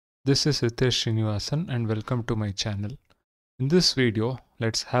This is Ritesh Srinivasan and welcome to my channel. In this video,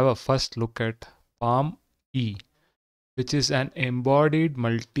 let's have a first look at PaLM-E, which is an embodied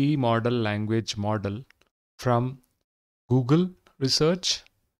multi-modal language model from Google Research,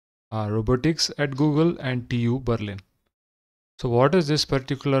 Robotics at Google and TU Berlin. So what is this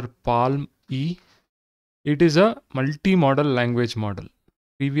particular PaLM-E? It is a multi-modal language model.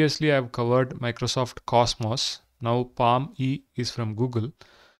 Previously, I've covered Microsoft Cosmos. Now PaLM-E is from Google.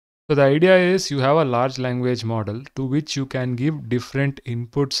 So the idea is you have a large language model to which you can give different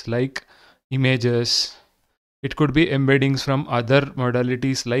inputs like images. It could be embeddings from other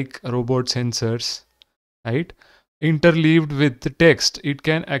modalities like robot sensors, right? Interleaved with text, it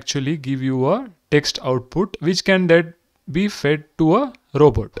can actually give you a text output which can then be fed to a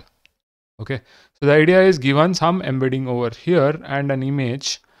robot. Okay, so the idea is given some embedding over here and an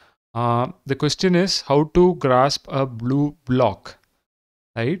image. The question is how to grasp a blue block,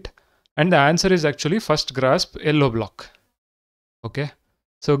 right? And the answer is actually first grasp yellow block. Okay,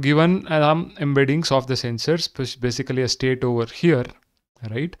 so given embeddings of the sensors, basically a state over here,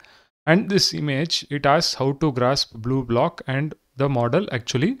 right? And this image, it asks how to grasp blue block, and the model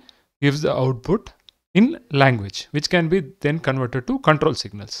actually gives the output in language, which can be then converted to control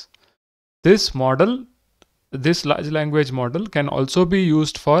signals. This model, this large language model can also be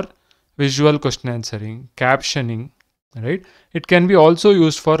used for visual question answering, captioning, right? It can be also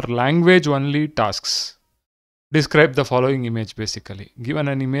used for language only tasks. Describe the following image. Basically given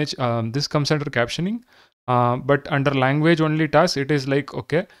an image, this comes under captioning, but under language only tasks, it is like,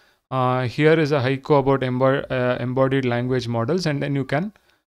 okay, here is a haiku about embodied language models, and then you can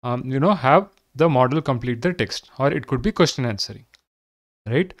have the model complete the text, or it could be question answering,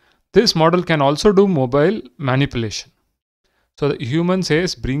 right? This model can also do mobile manipulation. So the human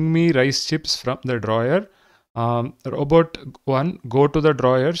says, bring me rice chips from the drawer. Robot 1, go to the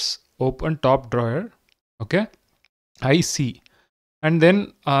drawers, open top drawer. Okay, I see. And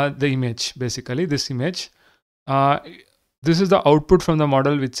then the image, basically this image, this is the output from the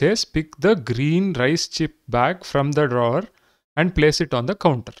model which says, pick the green rice chip bag from the drawer and place it on the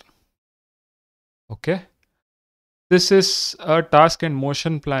counter. Okay, this is a task and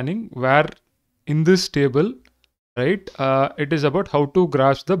motion planning where in this table, right, it is about how to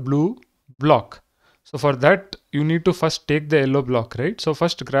grasp the blue block. So for that, you need to first take the yellow block, right? So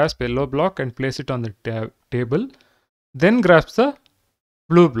first grasp yellow block and place it on the table, then grasp the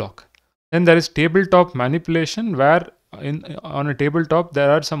blue block. Then there is tabletop manipulation, where on a tabletop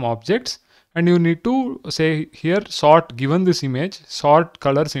there are some objects, and you need to say here, sort, given this image, sort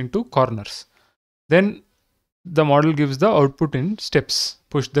colors into corners. Then the model gives the output in steps.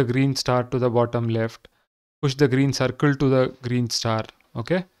 Push the green star to the bottom left, push the green circle to the green star.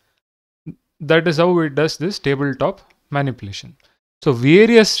 Okay, that is how it does this tabletop manipulation. So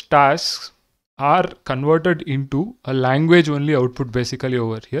various tasks are converted into a language only output basically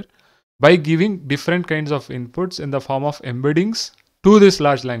over here by giving different kinds of inputs in the form of embeddings to this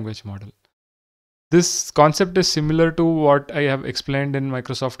large language model. This concept is similar to what I have explained in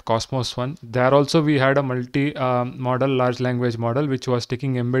Microsoft Cosmos 1. There also we had a multi-modal large language model which was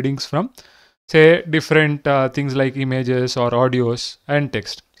taking embeddings from, say, different things like images or audios and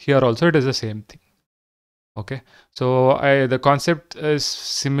text. Here also it is the same thing. Okay, so the concept is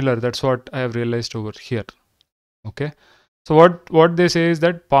similar. That's what I have realized over here. Okay, so what they say is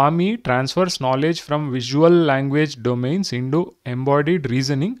that PaLM-E transfers knowledge from visual language domains into embodied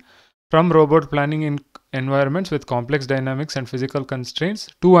reasoning from robot planning in environments with complex dynamics and physical constraints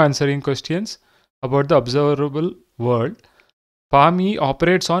to answering questions about the observable world. PaLM-E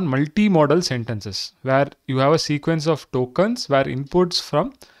operates on multimodal sentences, where you have a sequence of tokens where inputs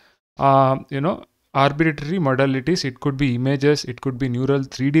from arbitrary modalities, it could be images, it could be neural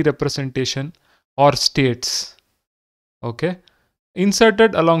 3D representation or states, okay,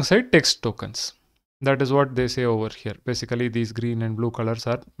 inserted alongside text tokens. That is what they say over here. Basically these green and blue colors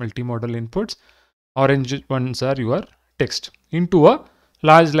are multimodal inputs, orange ones are your text into a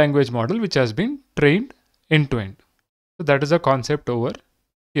large language model which has been trained end to end. So that is a concept over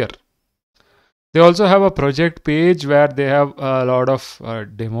here. They also have a project page where they have a lot of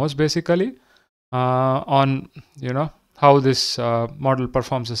demos basically on how this model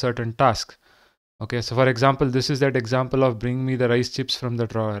performs a certain task. Okay, so for example, this is that example of bring me the rice chips from the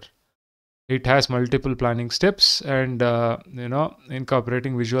drawer. It has multiple planning steps and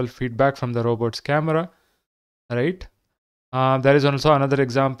incorporating visual feedback from the robot's camera, right? There is also another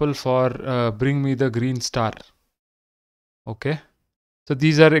example for bring me the green star. Okay, so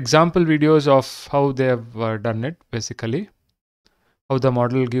these are example videos of how they have done it, basically how the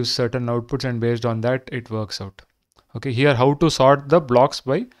model gives certain outputs and based on that it works out. Okay, here how to sort the blocks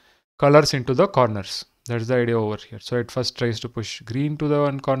by colors into the corners. That's the idea over here. So it first tries to push green to the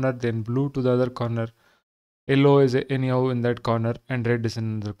one corner, then blue to the other corner. Yellow is anyhow in that corner and red is in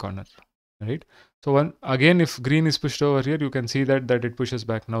another corner, right? So again, if green is pushed over here, you can see that it pushes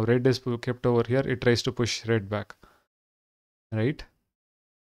back. Now red is kept over here, it tries to push red back, right?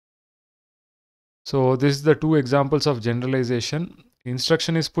 So this is the two examples of generalization.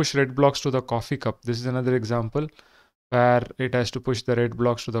 Instruction is push red blocks to the coffee cup. This is another example where it has to push the red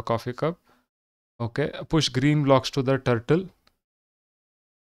blocks to the coffee cup. Okay, push green blocks to the turtle.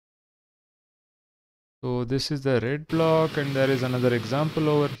 So this is the red block, and there is another example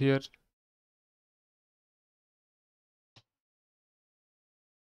over here.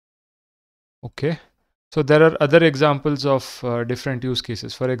 Okay, so there are other examples of different use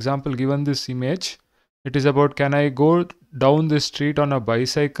cases. For example, given this image, it is about, can I go down this street on a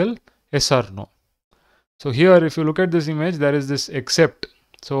bicycle? Yes or no? So here, if you look at this image, there is this except.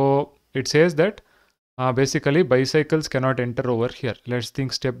 So it says that basically bicycles cannot enter over here. Let's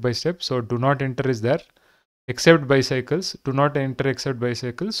think step by step. So do not enter is there. Except bicycles, do not enter except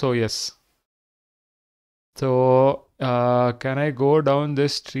bicycles. So yes. So can I go down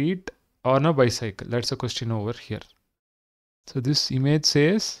this street on a bicycle? That's a question over here. So this image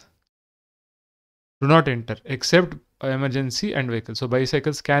says do not enter except emergency and vehicle. So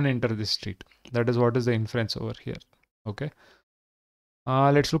bicycles can enter this street. That is what is the inference over here. Okay.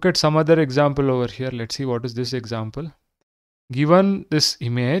 Let's look at some other example over here. Let's see what is this example. Given this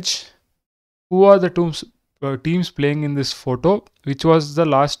image, who are the teams playing in this photo? Which was the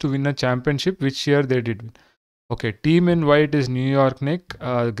last to win a championship? Which year they did win? Okay, team in white is New York Knicks.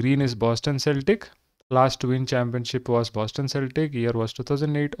 Green is Boston Celtic. Last to win championship was Boston Celtic. Year was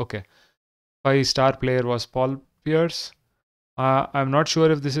 2008. Okay. 5-star player was Paul Pierce. I'm not sure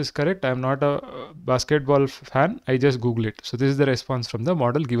if this is correct. I'm not a basketball fan. I just Google it. So this is the response from the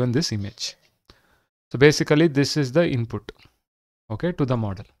model given this image. So basically this is the input, okay, to the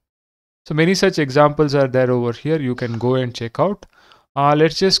model. So many such examples are there over here. You can go and check out.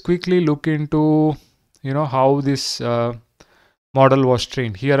 Let's just quickly look into, how this model was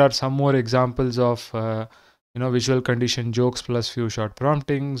trained. Here are some more examples of visual condition jokes plus few short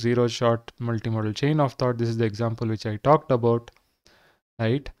prompting, zero shot multimodal chain of thought. This is the example which I talked about,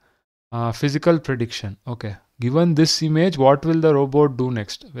 right? Physical prediction. Okay, given this image, what will the robot do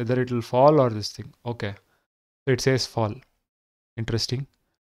next? Whether it will fall or this thing. Okay, so it says fall. Interesting.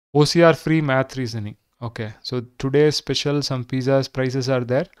 OCR free math reasoning. Okay, so today's special, some pizzas prices are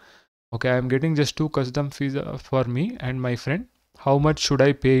there. Okay, I'm getting just 2 custom pizza for me and my friend. How much should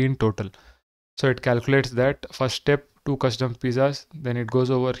I pay in total? So it calculates that. First step, 2 custom pizzas. Then it goes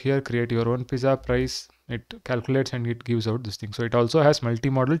over here, create your own pizza price. It calculates and it gives out this thing. So it also has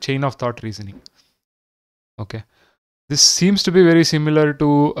multimodal chain of thought reasoning. Okay, this seems to be very similar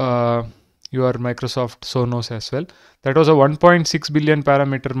to your Microsoft Sonos as well. That was a 1.6 billion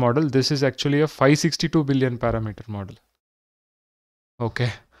parameter model. This is actually a 562 billion parameter model.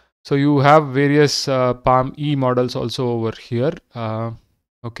 Okay, so you have various PaLM-E models also over here.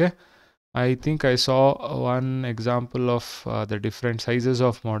 Okay, I think I saw one example of the different sizes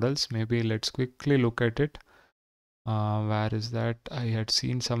of models. Maybe let's quickly look at it. Where is that? I had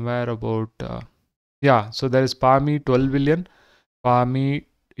seen somewhere about yeah, so there is PaLM-E 12 billion, PaLM-E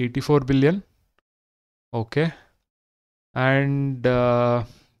 84 billion. Okay, and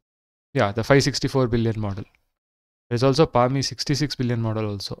yeah, the 564 billion model. There's also PaLM-E 66 billion model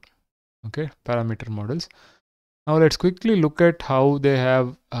also. Okay, parameter models. Now let's quickly look at how they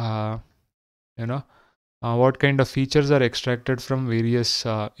have what kind of features are extracted from various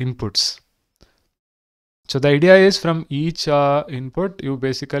inputs. So the idea is from each input you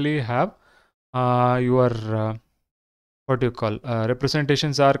basically have your what you call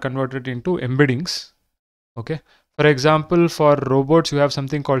representations are converted into embeddings. Okay, for example, for robots you have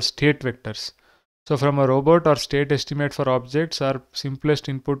something called state vectors. So from a robot or state estimate for objects are simplest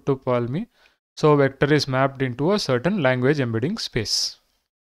input to PaLM-E. So vector is mapped into a certain language embedding space.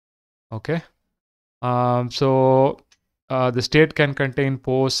 Okay, so the state can contain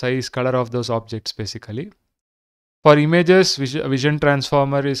pose, size, color of those objects basically. For images, vision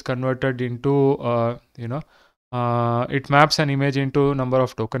transformer is converted into it maps an image into number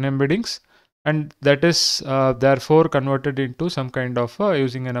of token embeddings, and that is therefore converted into some kind of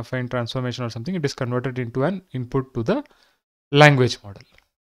using an affine transformation or something. It is converted into an input to the language model.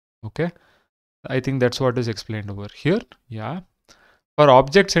 Okay, I think that's what is explained over here. Yeah. For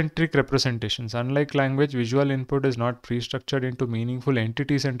object-centric representations, unlike language, visual input is not pre-structured into meaningful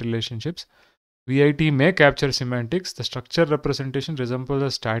entities and relationships. VIT may capture semantics. The structure representation resembles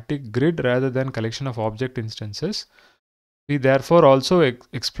a static grid rather than collection of object instances. We therefore also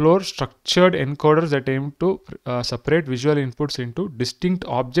explore structured encoders that aim to separate visual inputs into distinct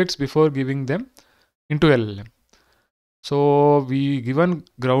objects before giving them into LLM. So we given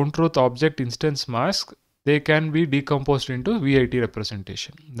ground truth object instance mask, they can be decomposed into VIT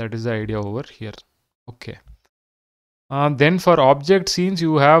representation. That is the idea over here. Okay. Then for object scenes,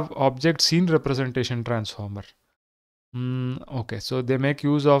 you have object scene representation transformer. Okay, so they make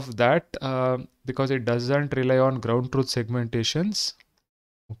use of that because it doesn't rely on ground truth segmentations.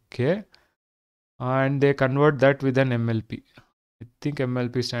 Okay, and they convert that with an MLP. I think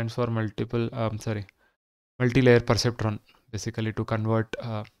MLP stands for multi-layer perceptron, basically to convert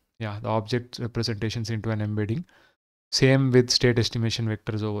the object representations into an embedding. Same with state estimation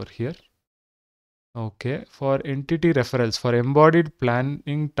vectors over here. Okay, for entity referrals, for embodied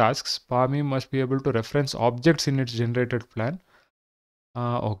planning tasks, PaLM-E must be able to reference objects in its generated plan.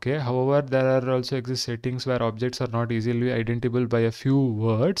 Okay, however, there are also exist settings where objects are not easily identifiable by a few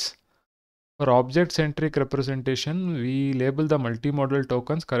words. For object-centric representation, we label the multimodal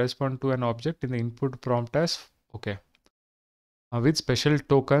tokens correspond to an object in the input prompt as okay. With special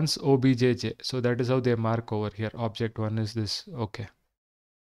tokens OBJJ. So that is how they mark over here. Object 1 is this. Okay.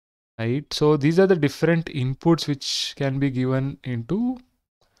 Right. So these are the different inputs which can be given into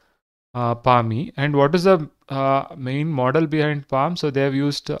PaLM-E. And what is the main model behind PaLM? So they have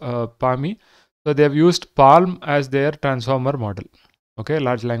used PaLM-E. So they have used PaLM as their transformer model. Okay,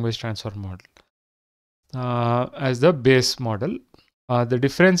 large language transformer model as the base model. The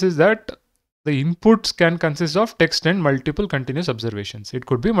difference is that the inputs can consist of text and multiple continuous observations. It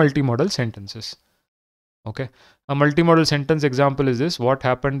could be multimodal sentences. Okay, a multimodal sentence example is this: what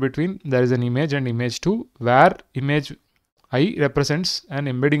happened between there is an image and image 2, where image I represents an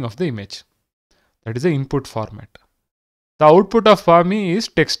embedding of the image. That is the input format. The output of PaLM-E is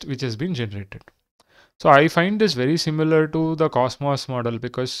text which has been generated. So I find this very similar to the Cosmos model,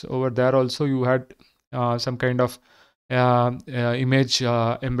 because over there also you had some kind of image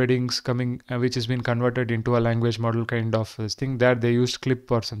embeddings coming, which has been converted into a language model kind of this thing. There they used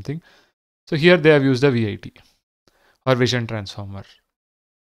clip or something. So here they have used a VIT or vision transformer.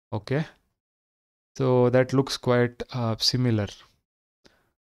 Okay, so that looks quite similar.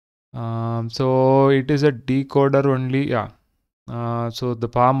 So it is a decoder only. Yeah. So the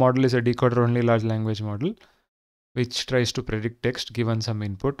PaLM model is a decoder only large language model, which tries to predict text given some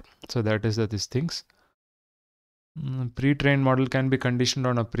input. So that is these things. Pre-trained model can be conditioned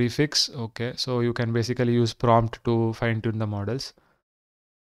on a prefix. Okay, so you can basically use prompt to fine-tune the models.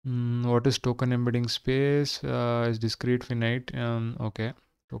 What is token embedding space? Is discrete finite. Okay,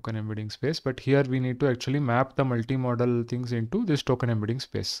 token embedding space. But here we need to actually map the multimodal things into this token embedding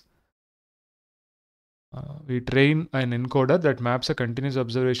space. We train an encoder that maps a continuous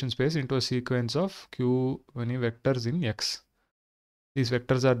observation space into a sequence of q many vectors in X. These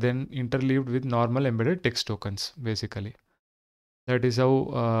vectors are then interleaved with normal embedded text tokens, basically. That is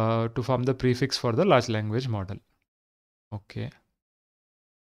how to form the prefix for the large language model. Okay.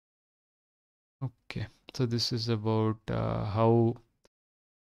 Okay. So this is about how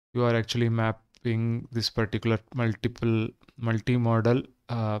you are actually mapping this particular multimodal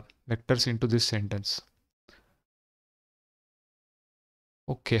vectors into this sentence.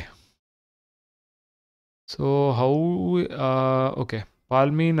 Okay. So how, okay,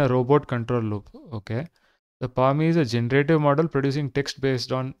 PaLM-E in a robot control loop. Okay. The PaLM-E is a generative model producing text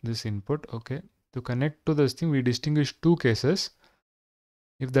based on this input. Okay. To connect to this thing, we distinguish two cases.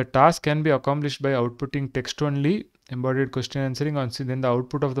 If the task can be accomplished by outputting text only, embodied question answering, then the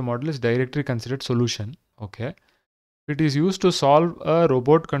output of the model is directly considered solution. Okay. It is used to solve a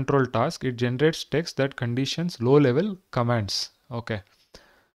robot control task. It generates text that conditions low level commands. Okay.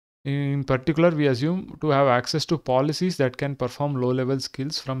 In particular, we assume to have access to policies that can perform low-level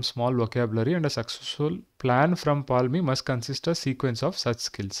skills from small vocabulary, and a successful plan from PaLM-E must consist of a sequence of such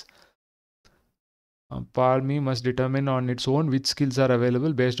skills. PaLM-E must determine on its own which skills are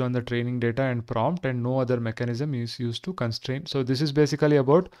available based on the training data and prompt, and no other mechanism is used to constrain. So this is basically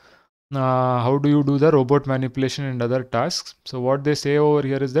about how do you do the robot manipulation and other tasks. So what they say over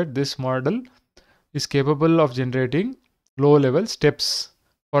here is that this model is capable of generating low-level steps.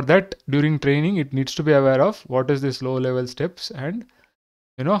 For that, during training, it needs to be aware of what is this low level steps and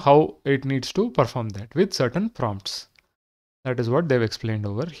how it needs to perform that with certain prompts. That is what they've explained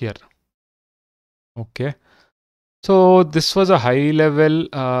over here. Okay. So this was a high level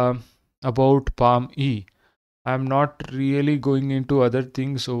about PaLM-E. I'm not really going into other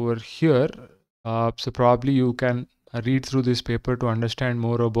things over here. So probably you can read through this paper to understand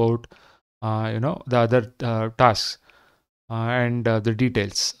more about the other tasks and the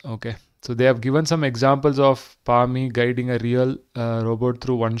details. Okay. So they have given some examples of PaLM-E guiding a real robot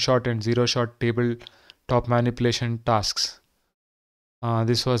through one-shot and zero-shot tabletop manipulation tasks.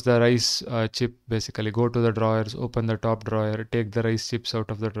 This was the rice chip basically. Go to the drawers, open the top drawer, take the rice chips out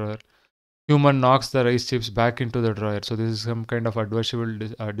of the drawer. Human knocks the rice chips back into the drawer. So this is some kind of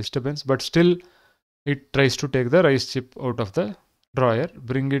adversarial disturbance, but still it tries to take the rice chip out of the drawer,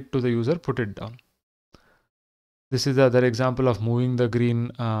 bring it to the user, put it down. This is the other example of moving the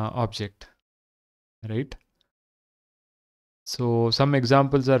green object, right? So some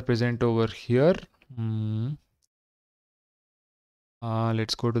examples are present over here.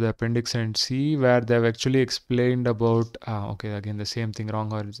 Let's go to the appendix and see where they've actually explained about, okay, again, the same thing,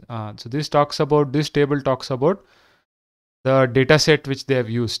 wrong. So this table talks about the data set which they have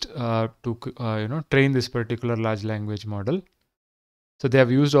used to train this particular large language model. So they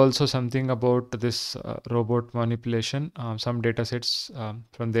have used also something about this robot manipulation. Some data sets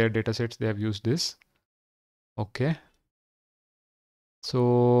from their data sets, they have used this. Okay.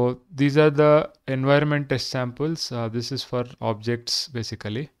 So these are the environment test samples. This is for objects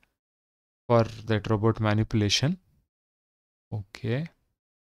basically for that robot manipulation. Okay.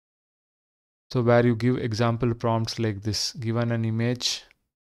 So where you give example prompts like this, given an image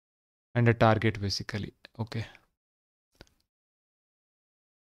and a target basically. Okay.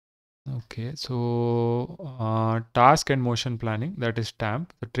 Okay, so task and motion planning, that is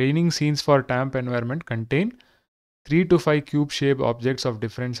TAMP. The training scenes for TAMP environment contain 3 to 5 cube-shaped objects of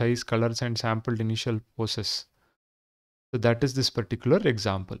different size, colors, and sampled initial poses. So that is this particular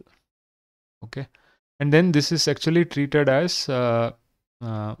example. Okay, and then this is actually treated as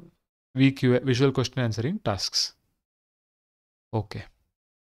VQA, visual question answering tasks. Okay,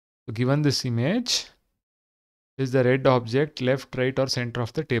 so given this image, is the red object left, right, or center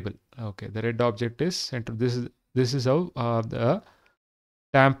of the table? Okay, the red object is center. This is how the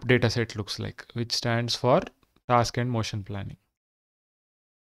TAMP dataset looks like, which stands for task and motion planning.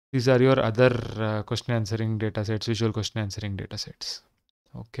 These are your other question answering datasets, visual question answering datasets.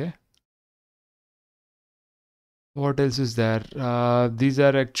 Okay. What else is there? These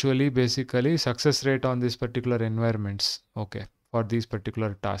are actually basically success rate on these particular environments. Okay, for these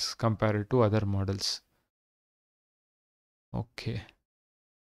particular tasks compared to other models. Okay.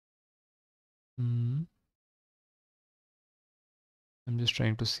 I'm just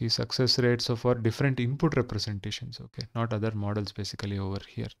trying to see success rates for different input representations. Okay, not other models basically over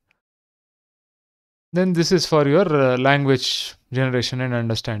here. Then this is for your language generation and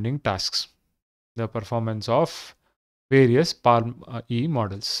understanding tasks. The performance of various PaLM-E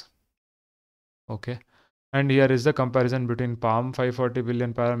models. Okay. And here is the comparison between PaLM 540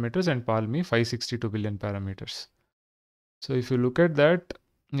 billion parameters and PaLM-E 562 billion parameters. So if you look at that,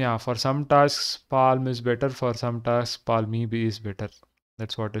 yeah, for some tasks, PaLM is better. For some tasks, PaLM-E is better.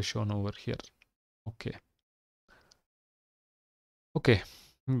 That's what is shown over here. Okay. Okay.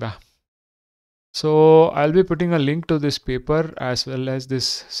 Yeah. So I'll be putting a link to this paper as well as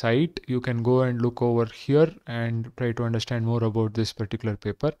this site. You can go and look over here and try to understand more about this particular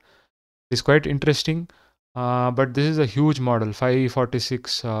paper. It's quite interesting, but this is a huge model,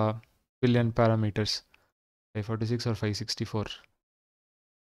 546 billion parameters. 546 or 564? How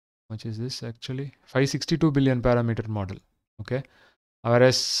much is this actually? 562 billion parameter model. Okay.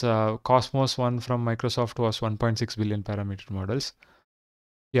 Whereas Cosmos one from Microsoft was 1.6 billion parameter models.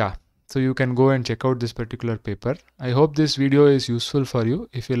 Yeah. So you can go and check out this particular paper. I hope this video is useful for you.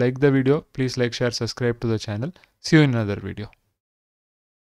 If you like the video, please like, share, subscribe to the channel. See you in another video.